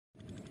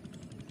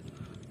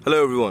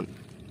Hello everyone.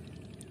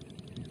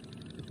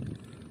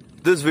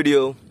 This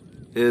video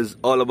is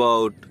all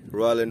about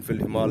Royal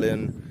Enfield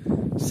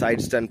Himalayan side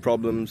stand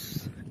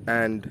problems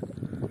and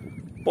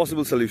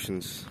possible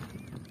solutions.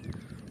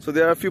 So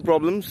there are a few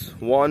problems.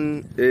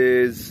 One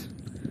is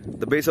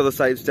the base of the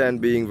side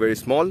stand being very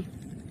small.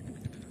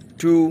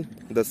 Two,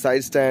 the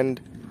side stand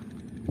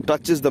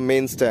touches the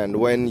main stand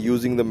when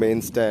using the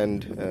main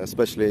stand,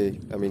 especially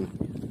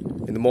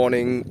in the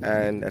morning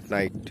and at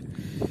night.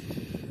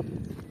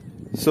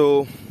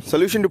 So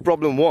solution to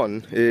problem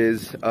one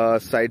is a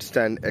side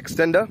stand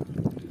extender.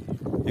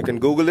 You can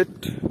Google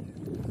it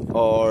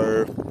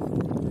or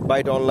buy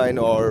it online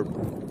or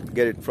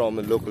get it from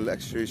a local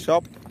accessory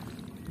shop.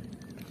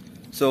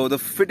 So the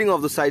fitting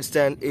of the side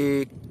stand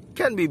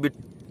can be a bit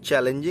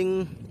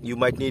challenging. You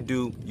might need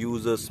to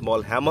use a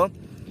small hammer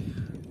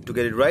to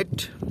get it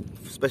right,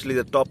 especially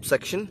the top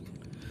section.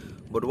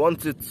 But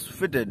once it's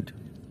fitted,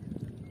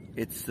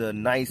 it's a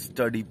nice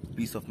sturdy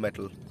piece of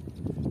metal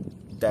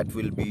that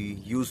will be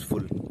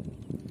useful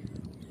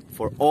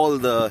for all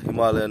the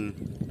Himalayan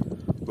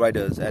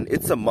riders, and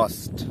it's a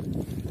must.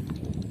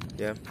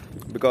 Yeah,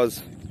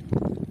 because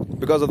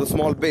of the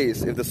small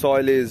base, if the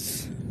soil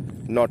is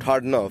not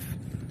hard enough,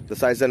 the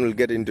side stand will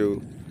get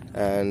into,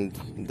 and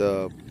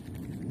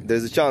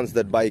there's a chance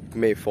that bike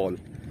may fall.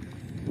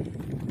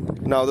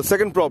 Now the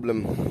second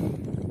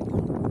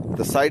problem,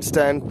 the side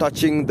stand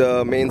touching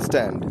the main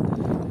stand.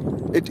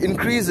 It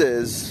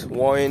increases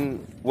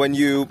when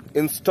you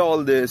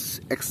install this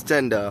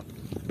extender,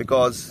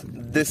 because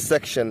this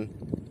section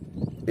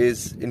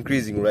is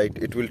increasing, right?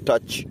 It will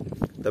touch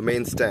the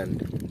main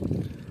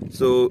stand.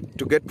 So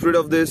to get rid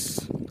of this,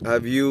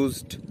 I've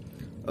used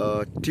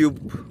a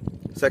tube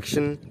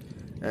section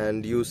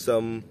and used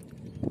some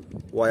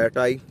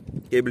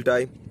cable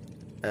tie,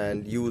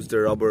 and used a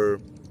rubber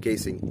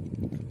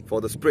casing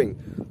for the spring,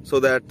 so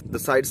that the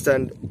side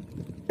stand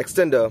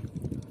extender,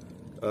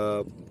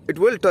 it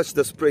will touch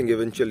the spring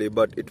eventually,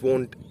 but it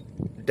won't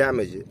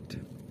damage it.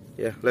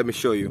 Yeah, let me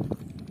show you.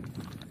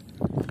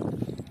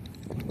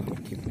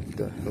 Keep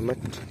the helmet.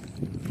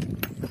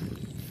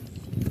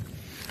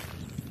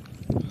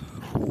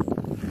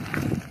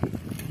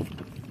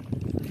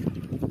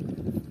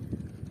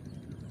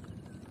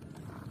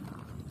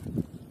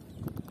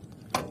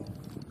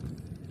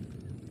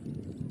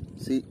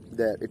 See,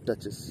 there it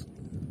touches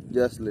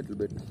just a little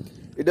bit.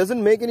 It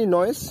doesn't make any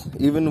noise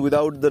even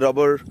without the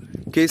rubber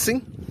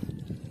casing.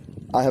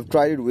 I have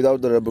tried it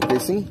without the rubber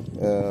casing.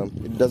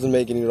 It doesn't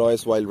make any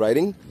noise while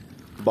riding,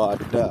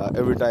 but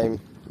every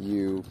time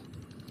you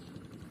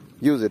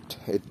use it,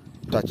 it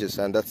touches,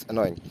 and that's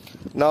annoying.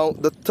 Now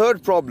the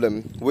third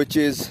problem, which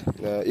is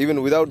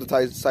even without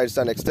the side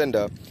stand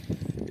extender,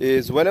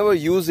 is whenever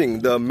using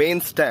the main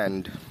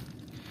stand,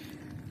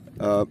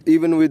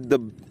 even with the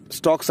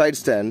stock side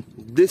stand,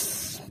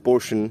 this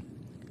portion,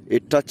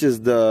 it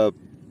touches the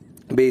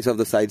base of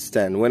the side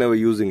stand whenever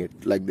using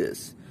it like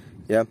this.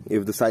 Yeah,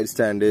 if the side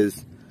stand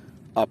is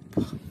up.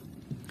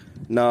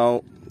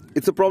 Now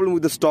it's a problem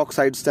with the stock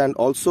side stand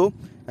also,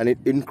 and it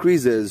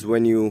increases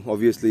when you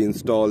obviously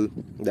install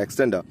the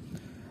extender.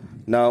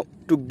 Now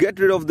to get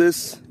rid of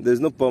this, there's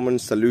no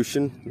permanent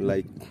solution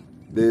like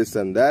this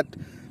and that.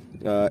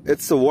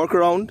 It's a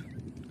workaround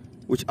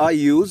which I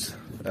use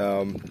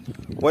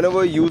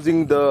whenever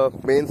using the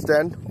main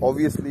stand.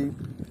 Obviously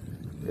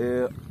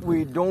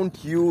we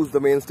don't use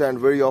the main stand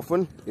very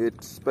often.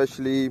 It's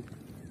especially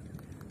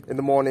in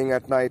the morning,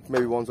 at night,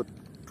 maybe once or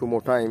two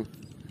more times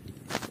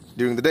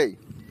during the day.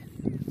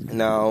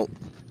 Now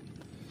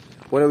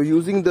whenever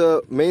using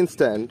the main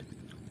stand,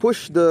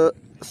 push the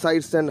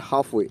side stand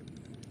halfway,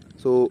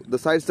 so the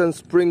side stand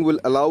spring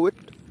will allow it,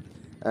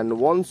 and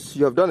once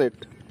you have done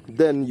it,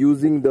 then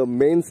using the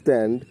main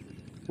stand,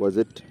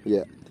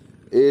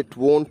 it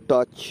won't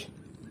touch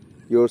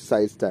your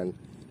side stand.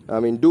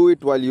 Do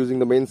it while using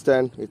the main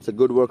stand. It's a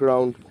good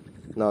workaround.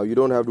 Now you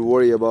don't have to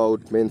worry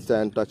about main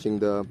stand touching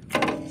the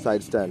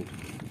side stand.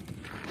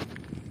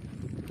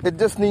 It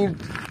just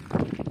needs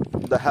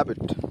the habit.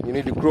 You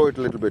need to grow it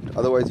a little bit,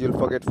 otherwise you'll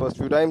forget first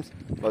few times,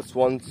 but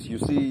once you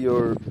see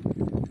your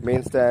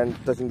main stand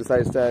touching the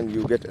side stand,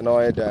 you get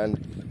annoyed and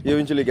you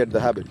eventually get the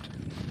habit.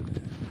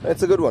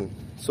 It's a good one.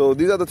 So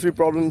these are the three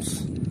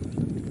problems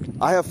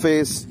I have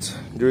faced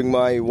during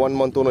my 1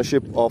 month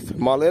ownership of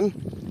Himalayan.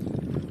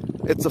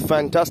 It's a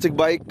fantastic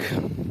bike,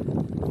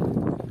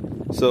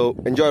 so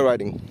enjoy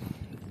riding.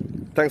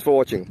 Thanks for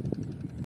watching.